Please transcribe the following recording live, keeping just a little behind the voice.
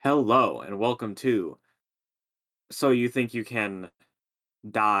Hello and welcome to So You Think You Can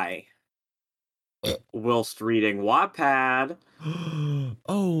Die Whilst Reading Wattpad.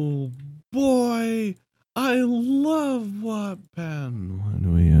 Oh boy, I love Wattpad. Why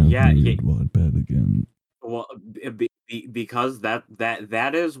do we have to Yeah, yeah. read Wattpad again? Well, because that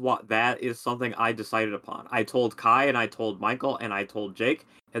is something I decided upon. I told Kai and I told Michael and I told Jake,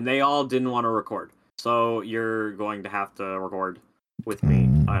 and they all didn't want to record. So you're going to have to record with me,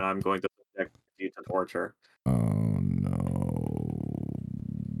 Oh, and I'm going to subject you to torture. oh no.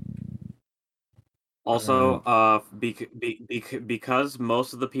 Also, Alright. because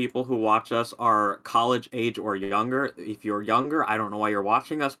most of the people who watch us are college age or younger. If you're younger, I don't know why you're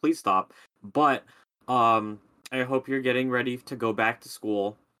watching us. Please stop. But um, I hope you're getting ready to go back to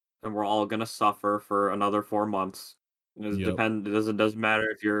school, and we're all gonna suffer for another 4 months. Yep. It doesn't matter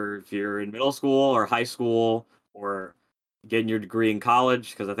if you're in middle school or high school or getting your degree in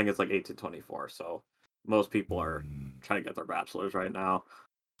college because I think it's like 8 to 24. So most people are trying to get their bachelors right now.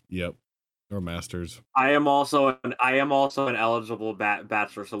 Yep. Or masters. I am also an eligible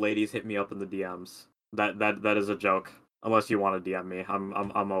bachelor, so ladies hit me up in the DMs. That is a joke. Unless you want to DM me,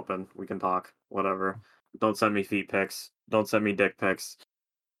 I'm open. We can talk. Whatever. Don't send me feet pics. Don't send me dick pics.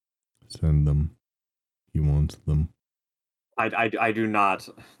 Send them. He wants them. I do not.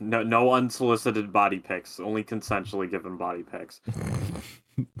 No unsolicited body pics. Only consensually given body pics.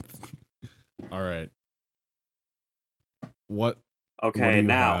 Alright. What do Okay, you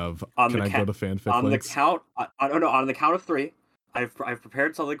now have? on Can the I go count to fanfic on the links? count I don't know on the count of three. I've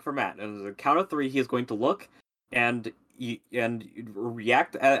prepared something for Matt, and on the count of three, he is going to look and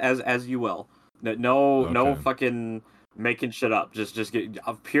react as you will. No Okay. fucking making shit up. Just get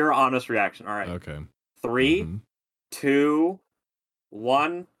a pure honest reaction. All right, Okay. three, Mm-hmm. 2,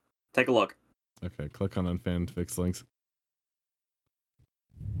 1. Take a look. Okay. Click on fanfics links.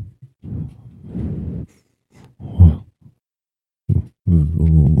 The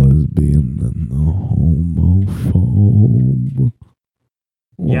lesbian and the homophobe.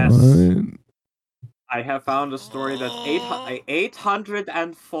 Yes, What? I have found a story that's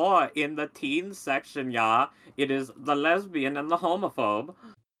 804 in the teens section. Yeah, it is the lesbian and the homophobe.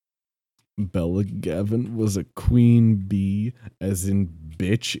 Bella Gavin was a queen bee, as in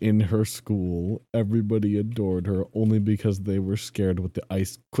bitch in her school. Everybody adored her only because they were scared with the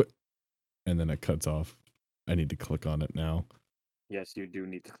ice quit. And then it cuts off. I need to click on it now. Yes, you do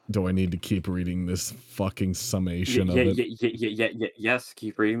need to. Do I need to keep reading this fucking Yeah, summation yeah, of it? yeah, yeah, yeah, yeah, yeah. Yes,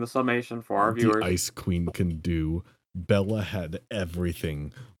 keep reading the summation for our The viewers. Ice Queen can do. Bella had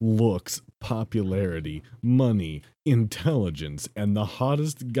everything: looks, popularity, money, intelligence, and the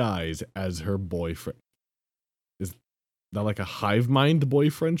hottest guys as her boyfriend. Is that like a hive mind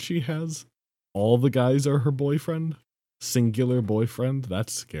boyfriend she has? All the guys are her boyfriend? Singular boyfriend?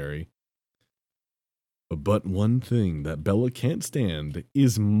 That's scary. But one thing that Bella can't stand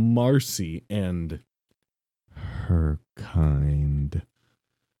is Marcy and her kind.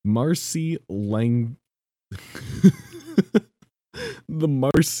 Marcy Lang.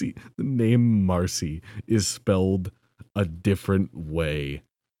 The name Marcy is spelled a different way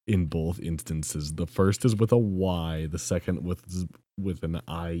in both instances. The first is with a Y, the second with an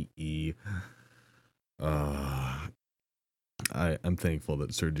IE. Uh, I'm thankful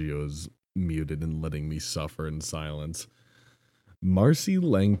that Sergio is muted and letting me suffer in silence. Marcy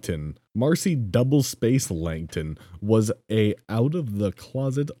Langton, Marcy double space Langton, was a out of the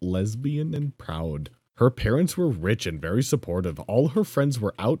closet lesbian and proud. Her parents were rich and very supportive. All her friends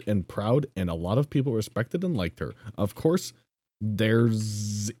were out and proud, and a lot of people respected and liked her. Of course,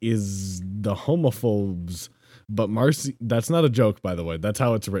 there's is the homophobes, but Marcy, that's not a joke, by the way. That's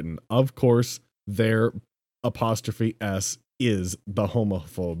how it's written. Of course, there apostrophe S is the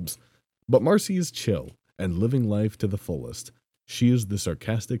homophobes. But Marcy is chill and living life to the fullest. She is the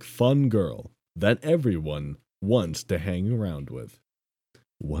sarcastic, fun girl that everyone wants to hang around with.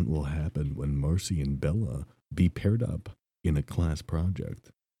 What will happen when Marcy and Bella be paired up in a class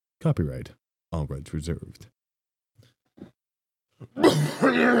project? Copyright, all rights reserved.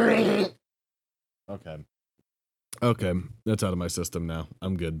 Okay. Okay, that's out of my system now.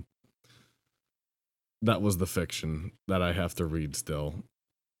 I'm good. That was the fiction that I have to read still.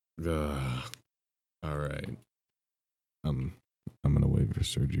 Ugh. All right. Um, I'm gonna wait for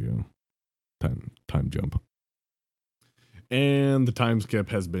Sergio. Time jump. And the time skip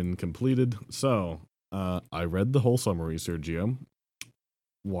has been completed. So, I read the whole summary, Sergio.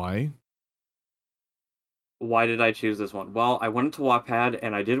 Why? Why did I choose this one? Well, I went into Wattpad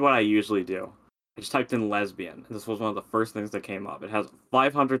and I did what I usually do. I just typed in lesbian, and this was one of the first things that came up. It has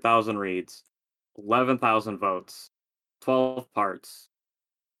 500,000 reads, 11,000 votes, 12 parts.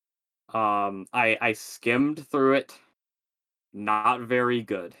 I skimmed through it. Not very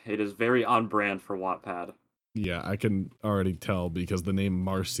good. It is very on brand for Wattpad. Yeah, I can already tell because the name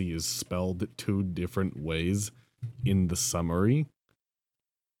Marcy is spelled two different ways in the summary.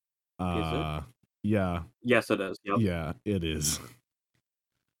 Is it? Yeah, Yes, it is. Yep. yeah, it is.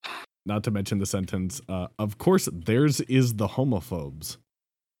 Not to mention the sentence, of course, theirs is the homophobes.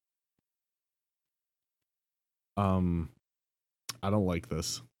 I don't like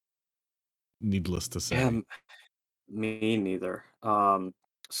this. Needless to say. Me neither.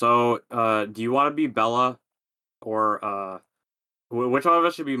 So do you want to be Bella or which one of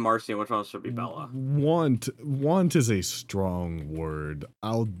us should be Marcy and which one of us should be Bella? Want is a strong word.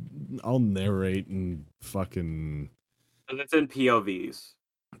 I'll narrate and fucking 'Cause it's in POVs.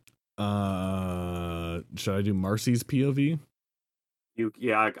 should I do Marcy's POV?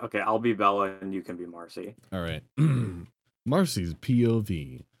 Yeah, okay, I'll be Bella and you can be Marcy. All right. Marcy's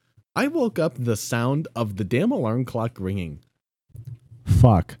POV. I woke up the sound of the damn alarm clock ringing.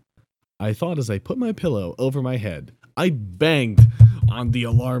 Fuck. I thought as I put my pillow over my head. I banged on the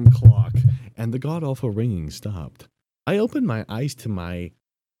alarm clock and the god awful ringing stopped. I opened my eyes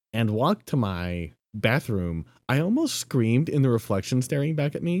and walked to my bathroom. I almost screamed in the reflection staring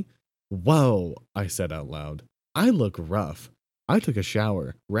back at me. Whoa, I said out loud. I look rough. I took a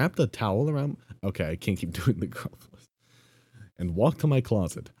shower, wrapped a towel around. Okay, I can't keep doing the girl voice. And walked to my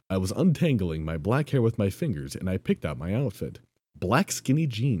closet. I was untangling my black hair with my fingers and I picked out my outfit. Black skinny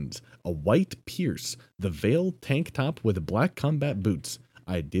jeans, a white pierce, the veil tank top with black combat boots.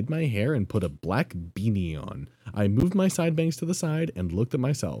 I did my hair and put a black beanie on. I moved my side bangs to the side and looked at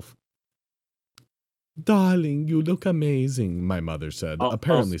myself. Darling, you look amazing, my mother said,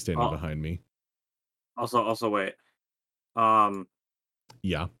 apparently standing behind me. Also wait.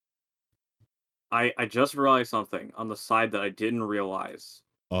 Yeah. I just realized something on the side that I didn't realize.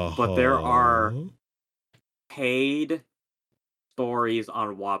 But there are paid stories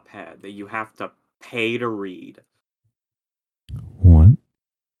on Wattpad that you have to pay to read. What?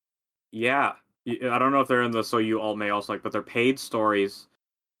 Yeah. I don't know if they're in the So You All May also like, but they're paid stories.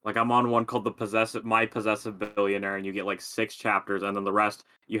 Like I'm on one called My Possessive Billionaire, and you get like 6 chapters, and then the rest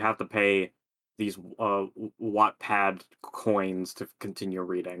you have to pay these Wattpad coins to continue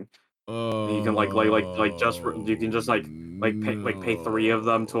reading. You can you can just pay 3 of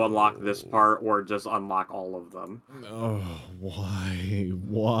them to unlock this part, or just unlock all of them. Oh,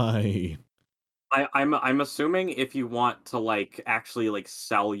 why? I'm assuming if you want to actually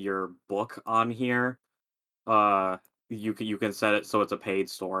sell your book on here, you can set it so it's a paid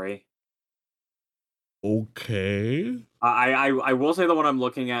story. Okay. I will say the one I'm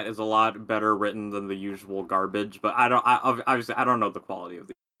looking at is a lot better written than the usual garbage, but obviously I don't know the quality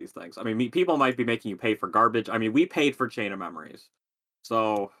of these things. I mean, people might be making you pay for garbage. I mean, we paid for Chain of Memories,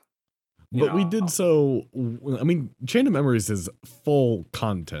 so. But we did so. I mean, Chain of Memories is full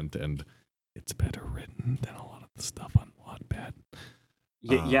content, and it's better written than a lot of the stuff on Wattpad.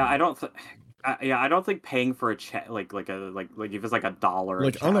 Yeah, I don't think paying for a chat like if it's like $1.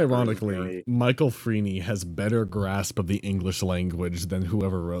 Like unironically, Michael Freeney has better grasp of the English language than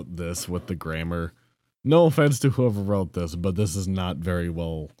whoever wrote this with the grammar. No offense to whoever wrote this, but this is not very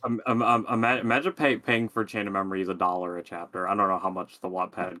well. Imagine paying for Chain of Memories $1 a chapter. I don't know how much the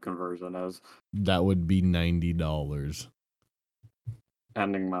Wattpad conversion is. That would be $90.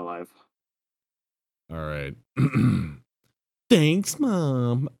 Ending my life. All right. Thanks,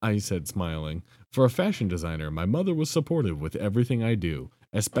 Mom, I said, smiling. For a fashion designer, my mother was supportive with everything I do,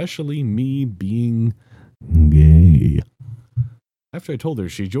 especially me being gay. After I told her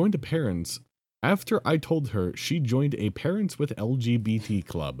she joined a Parents with LGBT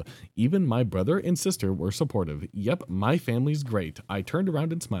club. Even my brother and sister were supportive. Yep, my family's great. I turned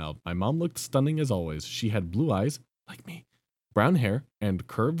around and smiled. My mom looked stunning as always. She had blue eyes, like me, brown hair, and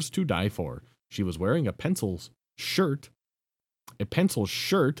curves to die for. She was wearing a pencil shirt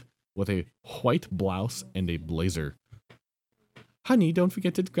with a white blouse and a blazer. Honey, don't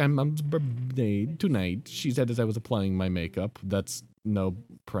forget it's Grandmom's birthday tonight, she said as I was applying my makeup. That's no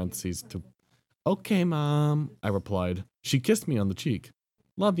parentheses to... Okay, Mom, I replied. She kissed me on the cheek.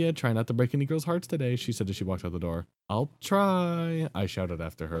 Love ya, try not to break any girls' hearts today, she said as she walked out the door. I'll try, I shouted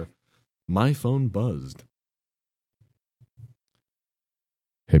after her. My phone buzzed.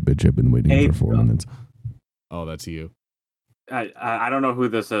 Hey, bitch, I've been waiting for 4 minutes. Oh, that's you. I don't know who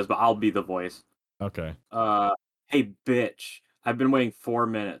this is, but I'll be the voice. Okay. Hey, bitch, I've been waiting 4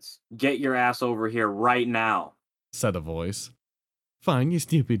 minutes. Get your ass over here right now, said a voice. Fine, you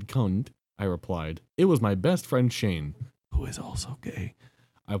stupid cunt, I replied. It was my best friend Shane, who is also gay.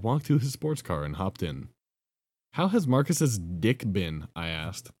 I walked to his sports car and hopped in. How has Marcus's dick been? I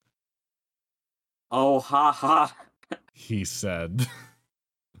asked. Oh, ha ha. he said.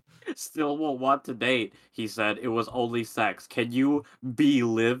 Still won't want to date. He said it was only sex. Can you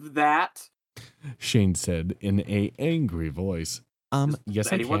believe that? Shane said in a angry voice. Does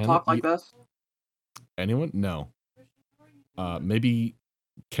Yes, I anyone can. talk like this? Anyone? No. Maybe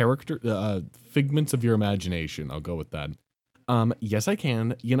character, figments of your imagination. I'll go with that. Yes, I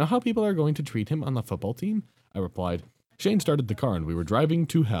can. You know how people are going to treat him on the football team? I replied. Shane started the car and we were driving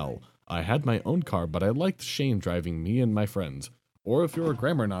to hell. I had my own car, but I liked Shane driving me and my friends. Or if you're a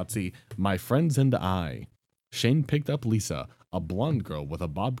grammar Nazi, my friends and I. Shane picked up Lisa, a blonde girl with a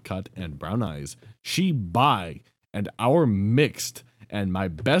bob cut and brown eyes. She bi, and our mixed, and my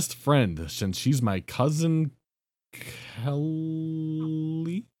best friend since she's my cousin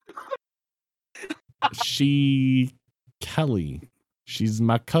Kelly. Kelly. She's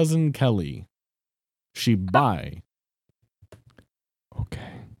my cousin Kelly. She bi. Okay.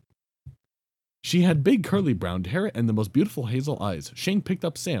 She had big curly brown hair and the most beautiful hazel eyes. Shane picked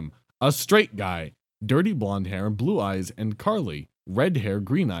up Sam, a straight guy, dirty blonde hair, blue eyes, and Carly, red hair,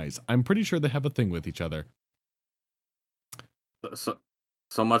 green eyes. I'm pretty sure they have a thing with each other.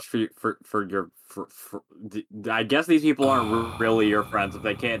 So much for your I guess these people aren't really your friends if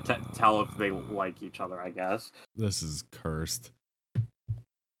they can't tell if they like each other. I guess this is cursed.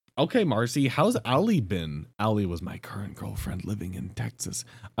 Okay, Marcy, how's Allie been? Allie was my current girlfriend living in Texas.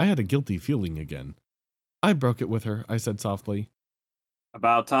 I had a guilty feeling again. I broke it with her, I said softly.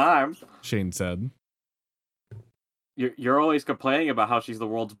 About time, Shane said. You're always complaining about how she's the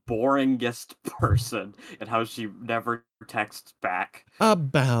world's boringest person and how she never texts back.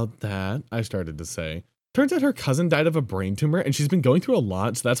 About that, I started to say. Turns out her cousin died of a brain tumor and she's been going through a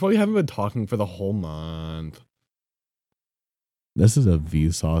lot, so that's why we haven't been talking for the whole month. This is a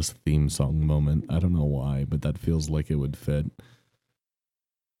Vsauce theme song moment. I don't know why, but that feels like it would fit.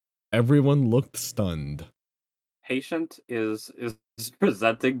 Everyone looked stunned. Patient is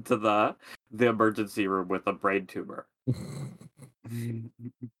presenting to the emergency room with a brain tumor.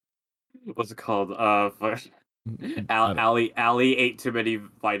 What's it called? Allie ate too many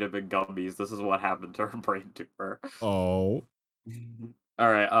vitamin gummies. This is what happened to her brain tumor. Oh. All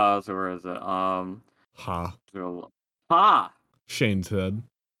right. So where is it? Ha. Shane said.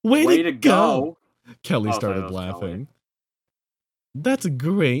 Way to go. Kelly started laughing. Kelly. That's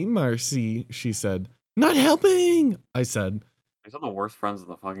great, Marcy, she said. Not helping, I said. These are the worst friends of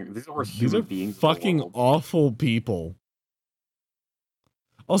the fucking. These are the worst human beings. Fucking awful people.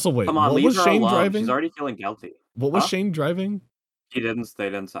 Also, wait. Come on, what was Shane driving? She's already feeling guilty. What was Shane driving? He didn't. They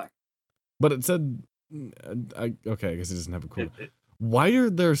didn't say. But it said. Okay, I guess he doesn't have a clue. Why are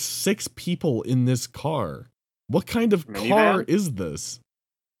there 6 people in this car? What kind of car is this?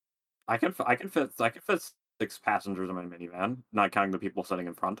 I can fit 6 passengers in my minivan, not counting the people sitting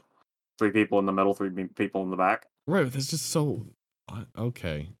in front. 3 people in the middle, 3 people in the back. Right, that's just so...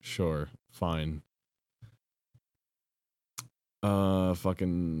 Okay, sure, fine.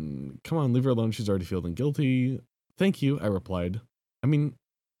 Fucking... Come on, leave her alone, she's already feeling guilty. Thank you, I replied. I mean,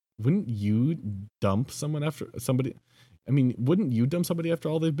 wouldn't you dump someone after somebody... wouldn't you dump somebody after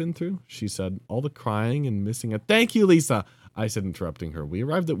all they've been through? She said, all the crying and missing it. Thank you, Lisa, I said, interrupting her. We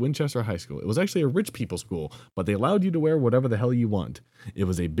arrived at Winchester High School. It was actually a rich people school, but they allowed you to wear whatever the hell you want. It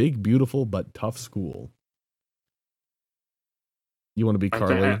was a big, beautiful, but tough school. You want to be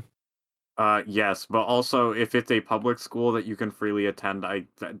Carly? Yes, but also if it's a public school that you can freely attend, I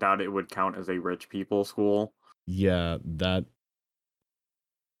doubt it would count as a rich people school. Yeah, that...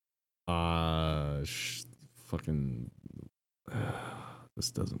 fucking...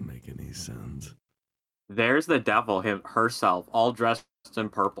 this doesn't make any sense. There's the devil herself, all dressed in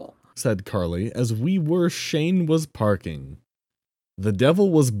purple, said Carly, as Shane was parking. The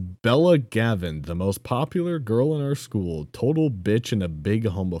devil was Bella Gavin, the most popular girl in our school, total bitch and a big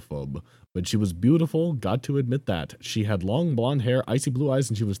homophobe. But she was beautiful, got to admit that. She had long blonde hair, icy blue eyes,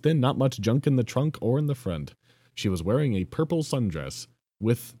 and she was thin, not much junk in the trunk or in the front. She was wearing a purple sundress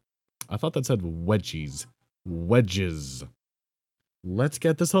with, I thought that said wedgies. Wedges. Let's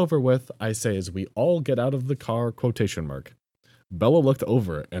get this over with, I say as we all get out of the car, quotation mark. Bella looked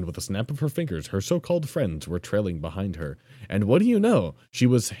over, and with a snap of her fingers, her so-called friends were trailing behind her. And what do you know? She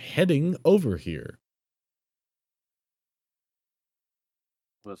was heading over here.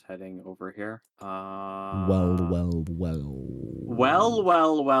 Was heading over here? Well.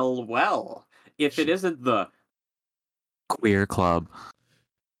 If it isn't the queer club.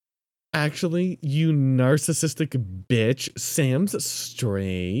 Actually, you narcissistic bitch, Sam's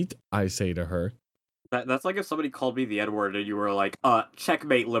straight, I say to her. That's like if somebody called me the N-word and you were like,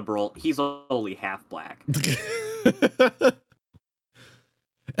 checkmate liberal, he's only half black.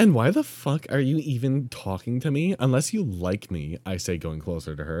 And why the fuck are you even talking to me? Unless you like me, I say, going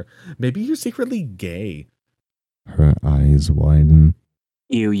closer to her. Maybe you're secretly gay. Her eyes widen.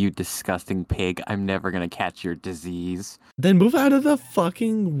 Ew, you disgusting pig. I'm never gonna catch your disease. Then move out of the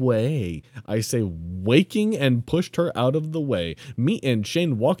fucking way. I say, waking, and pushed her out of the way. Me and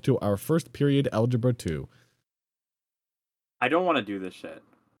Shane walked to our first period, Algebra 2. I don't want to do this shit.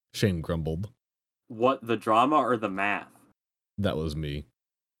 Shane grumbled. What, the drama or the math? That was me.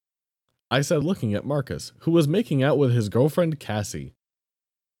 I said, looking at Marcus, who was making out with his girlfriend Cassie.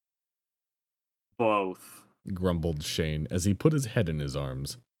 Both, grumbled Shane as he put his head in his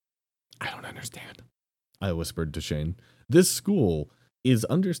arms. I don't understand, I whispered to Shane. This school is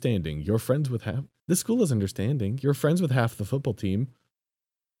understanding. You're friends with half. This school is understanding. You're friends with half the football team.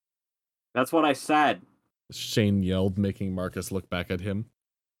 That's what I said. Shane yelled, making Marcus look back at him.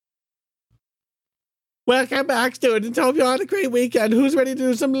 Welcome back, students. Hope you had a great weekend. Who's ready to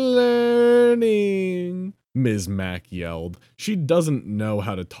do some learning? Ms. Mack yelled. She doesn't know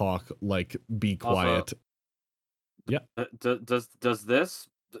how to talk like be quiet. Also, yeah. Does this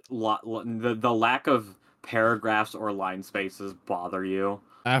the lack of paragraphs or line spaces bother you?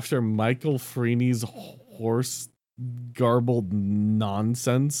 After Michael Freeney's horse garbled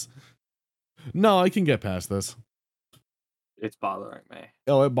nonsense? No, I can get past this. It's bothering me.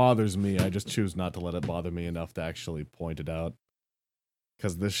 Oh, it bothers me. I just choose not to let it bother me enough to actually point it out.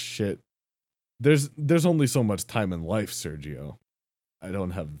 Because this shit... There's only so much time in life, Sergio. I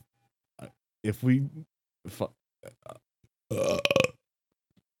don't have... If we...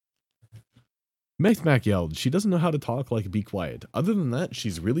 Mac yelled, she doesn't know how to talk like be quiet. Other than that,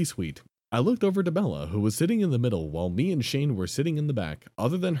 she's really sweet. I looked over to Bella, who was sitting in the middle while me and Shane were sitting in the back.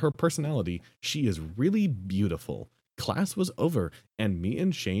 Other than her personality, she is really beautiful. Class was over, and me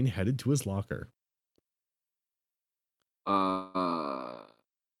and Shane headed to his locker.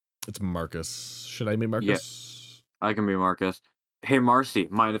 It's Marcus. Should I be Marcus? Yeah, I can be Marcus. Hey, Marcy,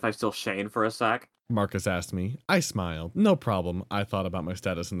 mind if I still Shane for a sec? Marcus asked me. I smiled. No problem. I thought about my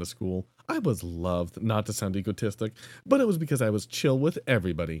status in the school. I was loved, not to sound egotistic, but it was because I was chill with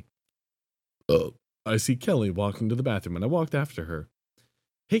everybody. I see Kelly walking to the bathroom, and I walked after her.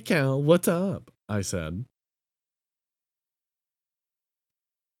 Hey, Cal, what's up? I said.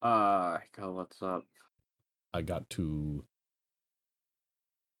 Cal, what's up? I got to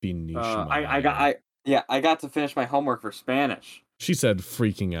finish I got to finish my homework for Spanish. She said,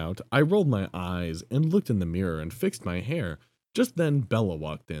 freaking out. I rolled my eyes and looked in the mirror and fixed my hair. Just then, Bella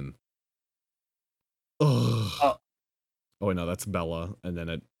walked in. Ugh. Oh, wait, no, that's Bella. And then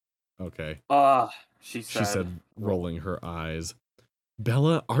it... Okay. She said, rolling her eyes.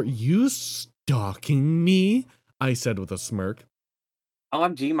 Bella, are you stalking me? I said with a smirk.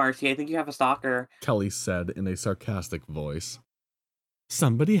 OMG, Marcy, I think you have a stalker. Kelly said in a sarcastic voice.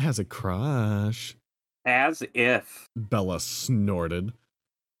 Somebody has a crush. As if. Bella snorted.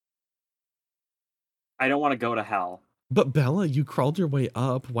 I don't want to go to hell. But Bella, you crawled your way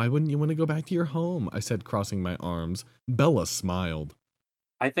up. Why wouldn't you want to go back to your home? I said, crossing my arms. Bella smiled.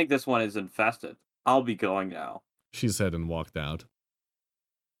 I think this one is infested. I'll be going now, she said and walked out.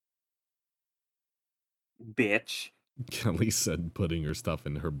 Bitch, Kelly said, putting her stuff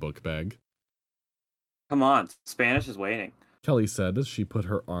in her book bag. Come on, Spanish is waiting, Kelly said as she put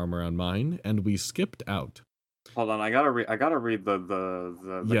her arm around mine, and we skipped out. Hold on, I gotta read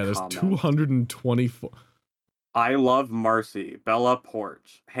the yeah, there's comment. 224. I love Marcy, Bella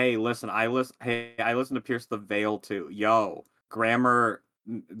Porch. Hey, listen, I listen to Pierce the Veil too. Yo, grammar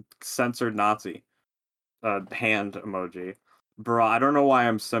censored Nazi. Hand emoji. Bro, I don't know why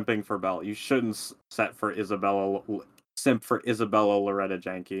I'm simping for Bella. You shouldn't simp for Isabella Loretta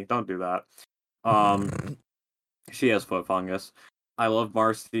Janke. Don't do that. She has foot fungus. I love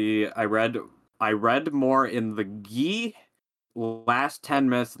Marcy. I read more in the last 10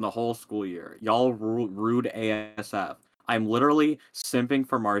 minutes in the whole school year. Y'all rude ASF. I'm literally simping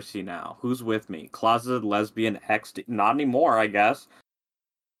for Marcy now. Who's with me? Closeted lesbian ex... Not anymore, I guess.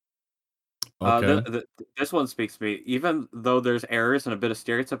 Okay. This one speaks to me. Even though there's errors and a bit of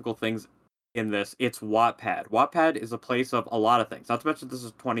stereotypical things in this, it's Wattpad. Wattpad is a place of a lot of things. Not to mention this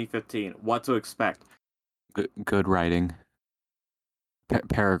is 2015. What to expect. Good writing.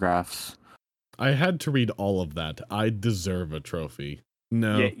 Paragraphs. I had to read all of that. I deserve a trophy.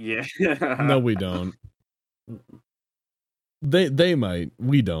 No. Yeah. No, we don't. They might.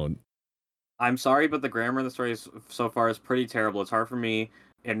 We don't. I'm sorry, but the grammar in the story so far is pretty terrible. It's hard for me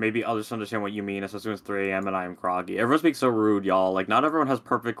and maybe others to understand what you mean, especially when it's 3 a.m. and I am groggy. Everyone speaks so rude, y'all. Like, not everyone has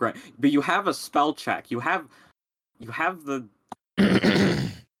perfect grammar. But you have a spell check. You have the...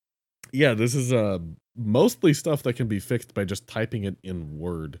 Yeah, this is mostly stuff that can be fixed by just typing it in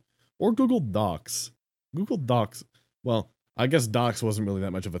Word or Google Docs. Google Docs, well, I guess Docs wasn't really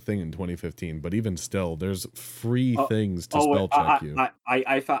that much of a thing in 2015, but even still, there's free Oh, things to oh, wait, spell check you.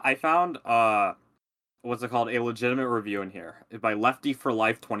 I found what's it called? A legitimate review in here by Lefty for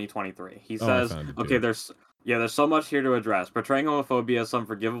Life 2023. He Oh, I says, found it okay, too. there's so much here to address. Portraying homophobia as some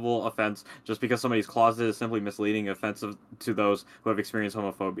forgivable offense just because somebody's closet is simply misleading and offensive to those who have experienced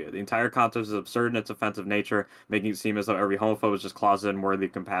homophobia. The entire concept is absurd in its offensive nature, making it seem as though every homophobe is just closeted and worthy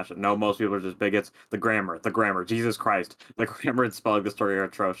of compassion. No, most people are just bigots. The grammar, Jesus Christ. The grammar and spelling of the story are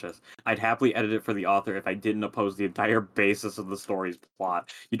atrocious. I'd happily edit it for the author if I didn't oppose the entire basis of the story's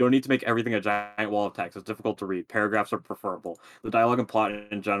plot. You don't need to make everything a giant wall of text. It's difficult to read. Paragraphs are preferable. The dialogue and plot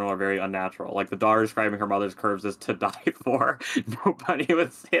in general are very unnatural. Like the daughter describing her mother's curves is to die for. Nobody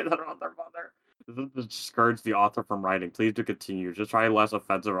would say that about their mother. This is to discourage the author from writing. Please do continue. Just try less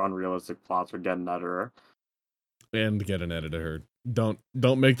offensive or unrealistic plots or get an editor. And get an editor. Don't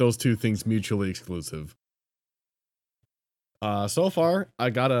make those two things mutually exclusive. So far, I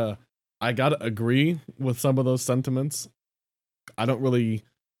gotta agree with some of those sentiments. I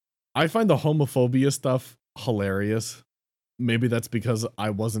find the homophobia stuff hilarious. Maybe that's because I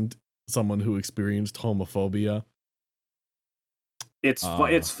wasn't someone who experienced homophobia. It's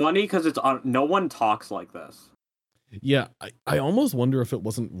funny because it's on. No one talks like this. Yeah, I almost wonder if it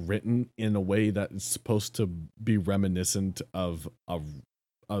wasn't written in a way that is supposed to be reminiscent of a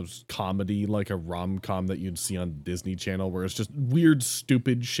comedy, like a rom-com that you'd see on Disney Channel, where it's just weird,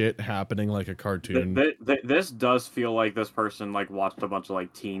 stupid shit happening like a cartoon. This does feel like this person like watched a bunch of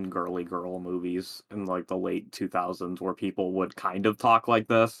like teen girly girl movies in like the late 2000s where people would kind of talk like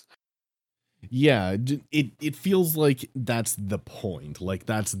this. Yeah, it feels like that's the point. Like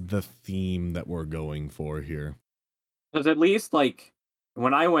that's the theme that we're going for here. Because at least like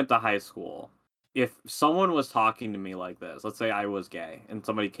when I went to high school, if someone was talking to me like this, let's say I was gay, and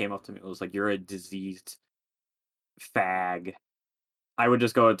somebody came up to me and was like, "You're a diseased fag," I would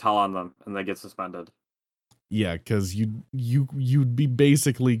just go and tell on them, and they get suspended. Yeah, because you'd be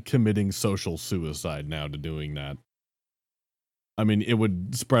basically committing social suicide now to doing that. I mean, it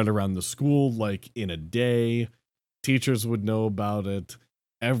would spread around the school like in a day. Teachers would know about it.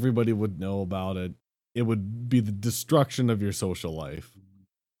 Everybody would know about it. It would be the destruction of your social life.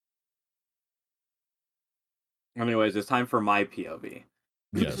 Anyways, it's time for my POV.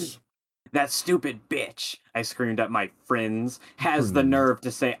 Yes. That stupid bitch, I screamed at my friends, has the nerve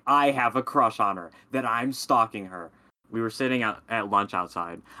to say I have a crush on her, that I'm stalking her. We were sitting out at lunch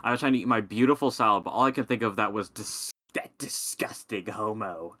outside. I was trying to eat my beautiful salad, but all I could think of that was that disgusting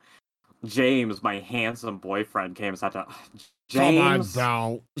homo. James, my handsome boyfriend, came and sat down. James? Come on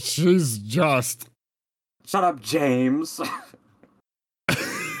now. She's just... Shut up, James.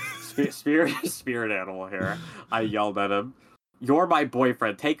 Spirit animal here. I yelled at him. You're my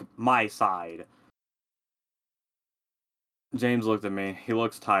boyfriend. Take my side. James looked at me. He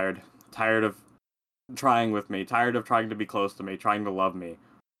looks tired. Tired of trying with me. Tired of trying to be close to me. Trying to love me.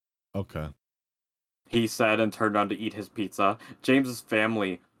 Okay. He said and turned on to eat his pizza. James'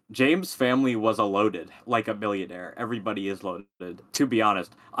 family was a loaded, like a millionaire. Everybody is loaded. To be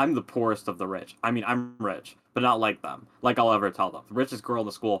honest, I'm the poorest of the rich. I mean, I'm rich, but not like them. Like I'll ever tell them. The richest girl in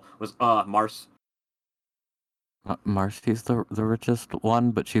the school was, Marcy's the richest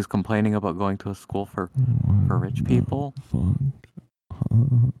one, but she's complaining about going to a school for rich people.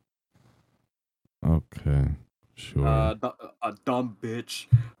 Okay, sure. A dumb bitch.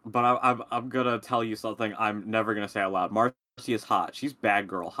 But I'm gonna tell you something I'm never gonna say out loud. Marcy is hot. She's bad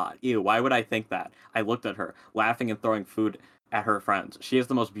girl hot. Ew, why would I think that? I looked at her, laughing and throwing food at her friends. She has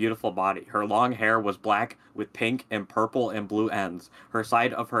the most beautiful body. Her long hair was black with pink and purple and blue ends. Her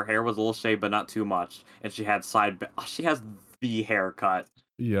side of her hair was a little shaved, but not too much. And she had she has the haircut.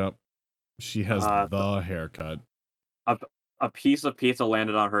 Yep. She has the haircut. A piece of pizza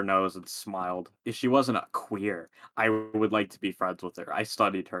landed on her nose and smiled. If she wasn't a queer, I would like to be friends with her. I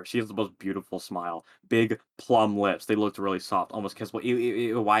studied her. She has the most beautiful smile. Big plum lips. They looked really soft, almost kissable. Ew, ew,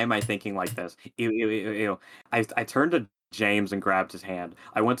 ew, why am I thinking like this? Ew, ew, ew, ew. I turned to James and grabbed his hand.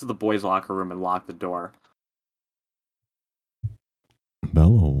 I went to the boys' locker room and locked the door.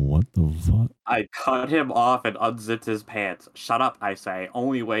 Bello, what the fuck? I cut him off and unzipped his pants. Shut up, I say.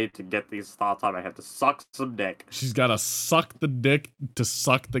 Only way to get these thoughts out, I have to suck some dick. She's gotta suck the dick to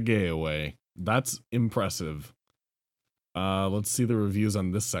suck the gay away. That's impressive. Let's see the reviews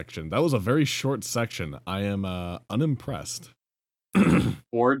on this section. That was a very short section. I am unimpressed.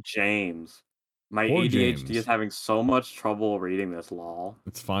 Poor James. My Poor ADHD James. is having so much trouble reading this, lol.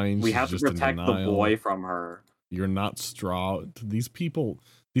 It's fine. We have to protect the boy from her. You're not straw. These people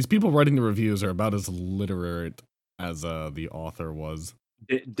These people writing the reviews are about as literate as the author was.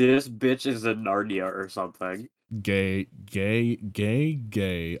 This bitch is in Narnia or something. Gay, gay, gay,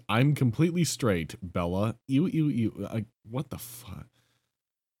 gay. I'm completely straight, Bella. You. What the fuck?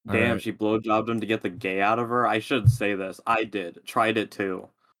 All Damn, right. she blowjobbed him to get the gay out of her. I should say this. I did. Tried it too.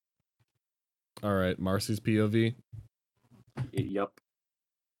 All right. Marcy's POV. Yep.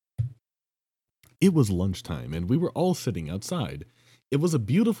 It was lunchtime, and we were all sitting outside. It was a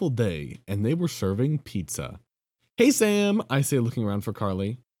beautiful day, and they were serving pizza. Hey, Sam, I say, looking around for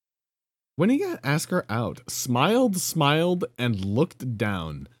Carly. When he asked her out, smiled, and looked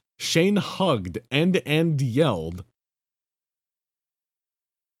down. Shane hugged and yelled.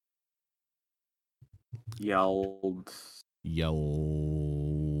 Yelled.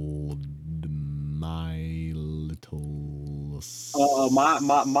 My little.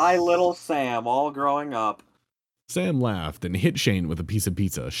 Oh, my little Sam, all growing up. Sam laughed and hit Shane with a piece of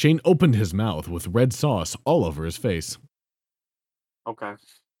pizza. Shane opened his mouth with red sauce all over his face. Okay.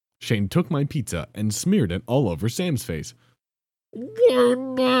 Shane took my pizza and smeared it all over Sam's face.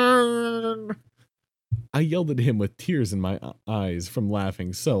 I yelled at him with tears in my eyes from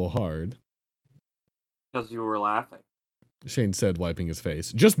laughing so hard. Because you were laughing. Shane said, wiping his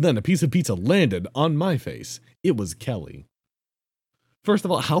face. Just then, a piece of pizza landed on my face. It was Kelly. First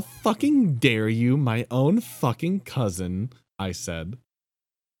of all, how fucking dare you, my own fucking cousin, I said.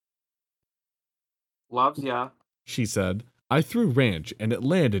 Loves ya. She said. I threw ranch, and it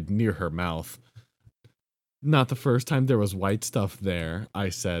landed near her mouth. Not the first time there was white stuff there, I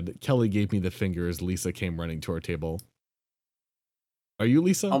said. Kelly gave me the finger as Lisa came running to our table. Are you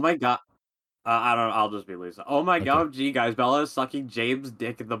Lisa? Oh my god. I don't know. I'll just be Lisa. Oh my god, gee, guys. Bella is sucking James'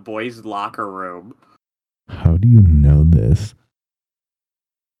 dick in the boys' locker room. How do you know this?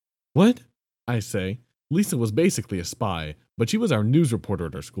 What? I say. Lisa was basically a spy, but she was our news reporter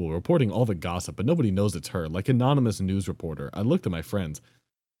at our school, reporting all the gossip, but nobody knows it's her, like anonymous news reporter. I looked at my friends.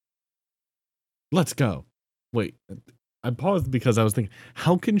 Let's go. Wait, I paused because I was thinking,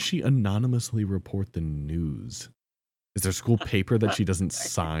 how can she anonymously report the news? Is there school paper that she doesn't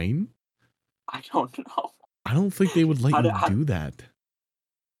sign? I don't know. I don't think they would let you do that.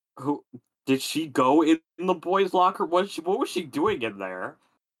 Who did she go in the boys' locker? What was she doing in there?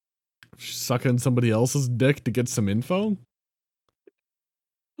 Sucking somebody else's dick to get some info?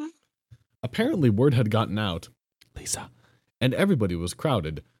 Apparently word had gotten out. Lisa. And everybody was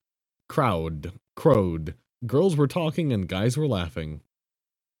crowed. Girls were talking and guys were laughing.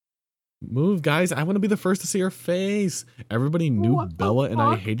 Move, guys. I want to be the first to see her face. Everybody knew Bella and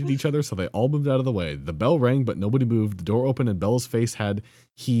I hated each other, so they all moved out of the way. The bell rang, but nobody moved. The door opened and Bella's face had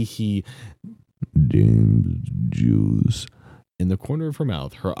James juice in the corner of her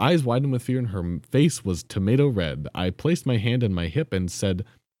mouth. Her eyes widened with fear and her face was tomato red. I placed my hand on my hip and said,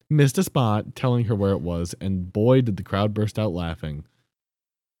 missed a spot, telling her where it was, and boy, did the crowd burst out laughing.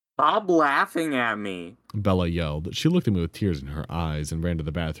 Stop laughing at me, Bella yelled. She looked at me with tears in her eyes and ran to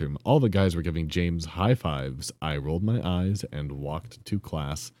the bathroom. All the guys were giving James high fives. I rolled my eyes and walked to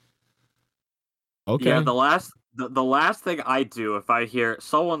class. Okay. Yeah, the last thing I do if I hear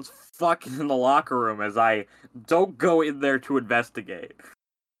someone's fucking in the locker room is I don't go in there to investigate.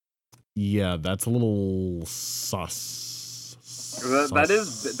 Yeah, that's a little sus.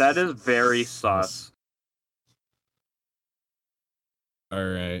 That is very sus. All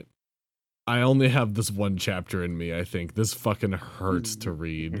right. I only have this one chapter in me, I think. This fucking hurts to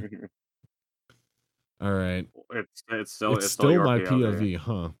read. All right. It's still my POV,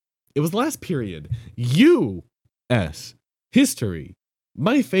 huh? It was last period. U.S. History.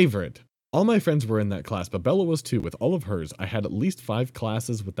 My favorite. All my friends were in that class, but Bella was too. With all of hers, I had at least 5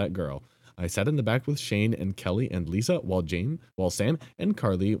 classes with that girl. I sat in the back with Shane and Kelly and Lisa while Sam and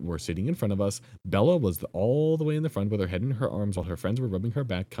Carly were sitting in front of us. Bella was all the way in the front with her head in her arms while her friends were rubbing her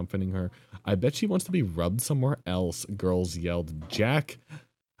back, comforting her. I bet she wants to be rubbed somewhere else, girls yelled. Jack,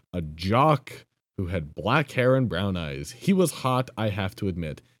 a jock who had black hair and brown eyes. He was hot, I have to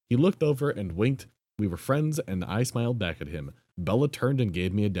admit. He looked over and winked. We were friends, and I smiled back at him. Bella turned and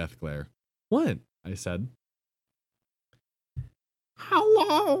gave me a death glare. What? I said.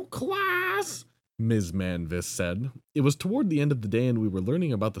 Hello, class, Ms. Manvis said. It was toward the end of the day, and we were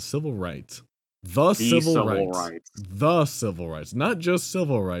learning about the civil rights. The civil rights. The civil rights. Not just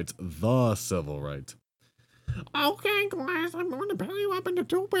civil rights, the civil rights. Okay, class, I'm going to pair you up into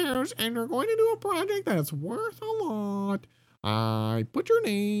 2 pairs, and we're going to do a project that's worth a lot. I put your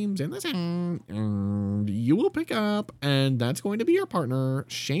names in the sound, and you will pick up, and that's going to be your partner.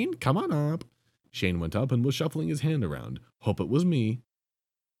 Shane, come on up. Shane went up and was shuffling his hand around. Hope it was me.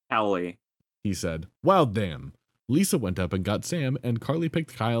 Kelly, he said. Well, damn. Lisa went up and got Sam, and Carly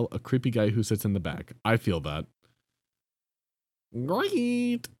picked Kyle, a creepy guy who sits in the back. I feel that.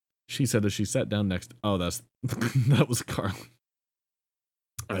 Great, she said as she sat down next. Oh, that was Carly.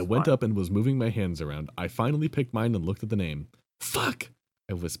 I went up and was moving my hands around. I finally picked mine and looked at the name. Fuck,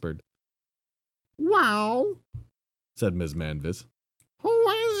 I whispered. Wow, said Ms. Manvis. Who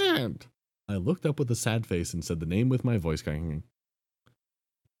is it? I looked up with a sad face and said the name with my voice cracking.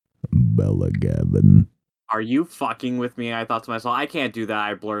 Bella Gavin. Are you fucking with me? I thought to myself, I can't do that.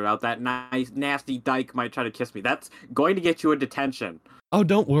 I blurted out, that nice, nasty dyke might try to kiss me. That's going to get you in detention. Oh,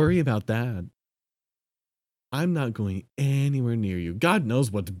 don't worry about that. I'm not going anywhere near you. God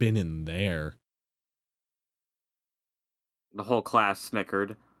knows what's been in there. The whole class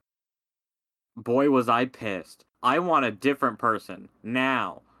snickered. Boy, was I pissed. I want a different person.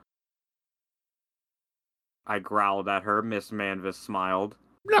 Now. I growled at her. Miss Manvis smiled.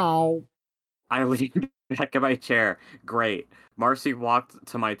 No. I leaned back in my chair. Great. Marcy walked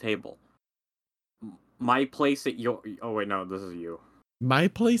to my table. My place at your... Oh, wait, no, this is you. My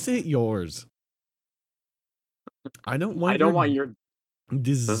place at yours. I don't want your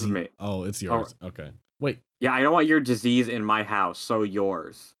disease. This is me. Oh, it's yours. Oh. Okay. Wait. Yeah, I don't want your disease in my house, so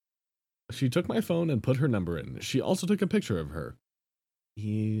yours. She took my phone and put her number in. She also took a picture of her.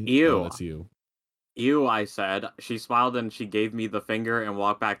 Ew. Oh, that's you. Ew, I said. She smiled and she gave me the finger and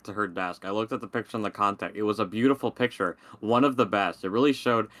walked back to her desk. I looked at the picture in the context. It was a beautiful picture. One of the best. It really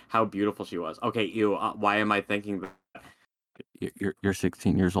showed how beautiful she was. Okay, ew, why am I thinking that? You're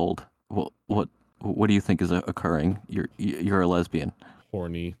 16 years old. What do you think is occurring? You're a lesbian.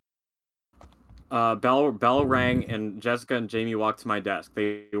 Horny. Bell rang and Jessica and Jamie walked to my desk.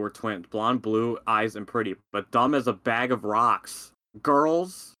 They were twins, blonde, blue eyes, and pretty, but dumb as a bag of rocks.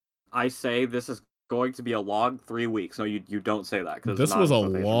 Girls, I say this is going to be a long 3 weeks. No, you don't say that. This was a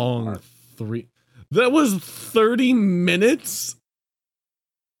long 3. That was 30 minutes?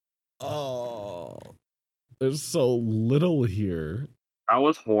 Oh, there's so little here. That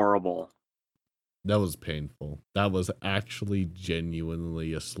was horrible. That was painful. That was actually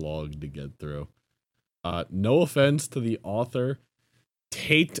genuinely a slog to get through. No offense to the author,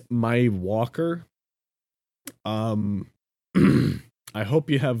 Tate My Walker. I hope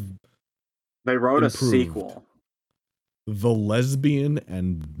you have. They wrote improved. A sequel. The Lesbian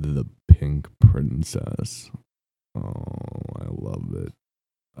and the Pink Princess. Oh, I love it.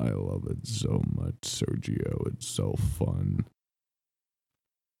 I love it so much, Sergio. It's so fun.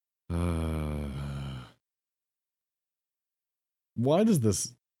 Why does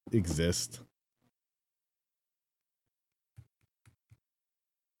this exist?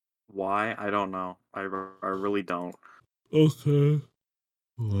 Why? I don't know. I really don't. Okay.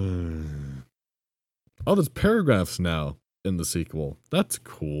 Oh, there's paragraphs now in the sequel. That's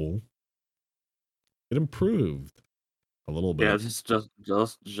cool. It improved a little bit. Yeah, just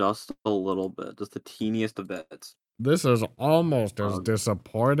a little bit. Just the teeniest of bits. This is almost as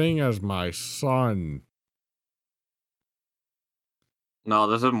disappointing as my son. No,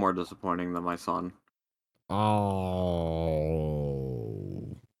 this is more disappointing than my son. Oh.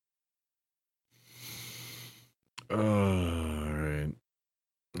 Alright.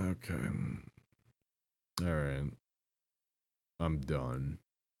 Okay. Alright. I'm done.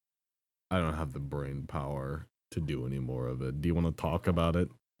 I don't have the brain power to do any more of it. Do you want to talk about it?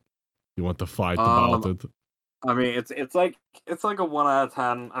 You want to fight about it? I mean, it's like a 1 out of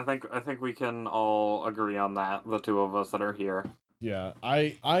 10. I think we can all agree on that. The two of us that are here. Yeah,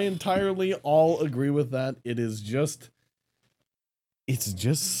 I entirely all agree with that. It's just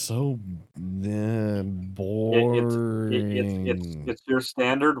so boring. It's your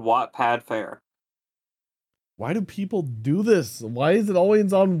standard Wattpad fare. Why do people do this? Why is it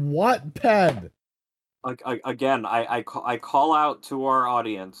always on Wattpad? Again, I call out to our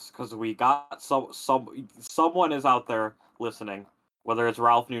audience because we got someone is out there listening, whether it's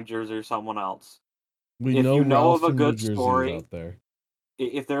Ralph, New Jersey, or someone else. If you know of a good story out there,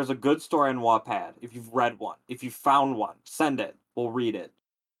 if there's a good story in Wattpad, if you've read one, if you found one, send it. We'll read it.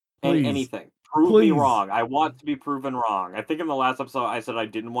 And anything. Prove me wrong. I want to be proven wrong. I think in the last episode I said I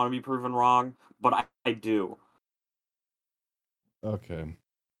didn't want to be proven wrong, but I do. Okay.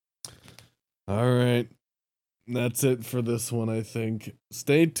 All right. That's it for this one, I think.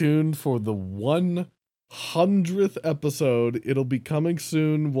 Stay tuned for the 100th episode. It'll be coming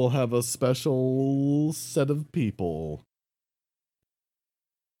soon. We'll have a special set of people.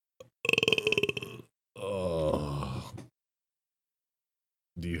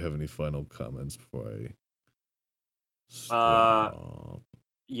 Do you have any final comments before I stop?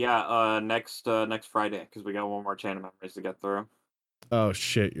 Yeah, next Friday, because we got one more chain of memories to get through. Oh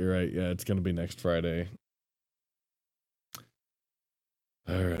shit, you're right. Yeah, it's gonna be next Friday.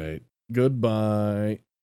 All right. Goodbye.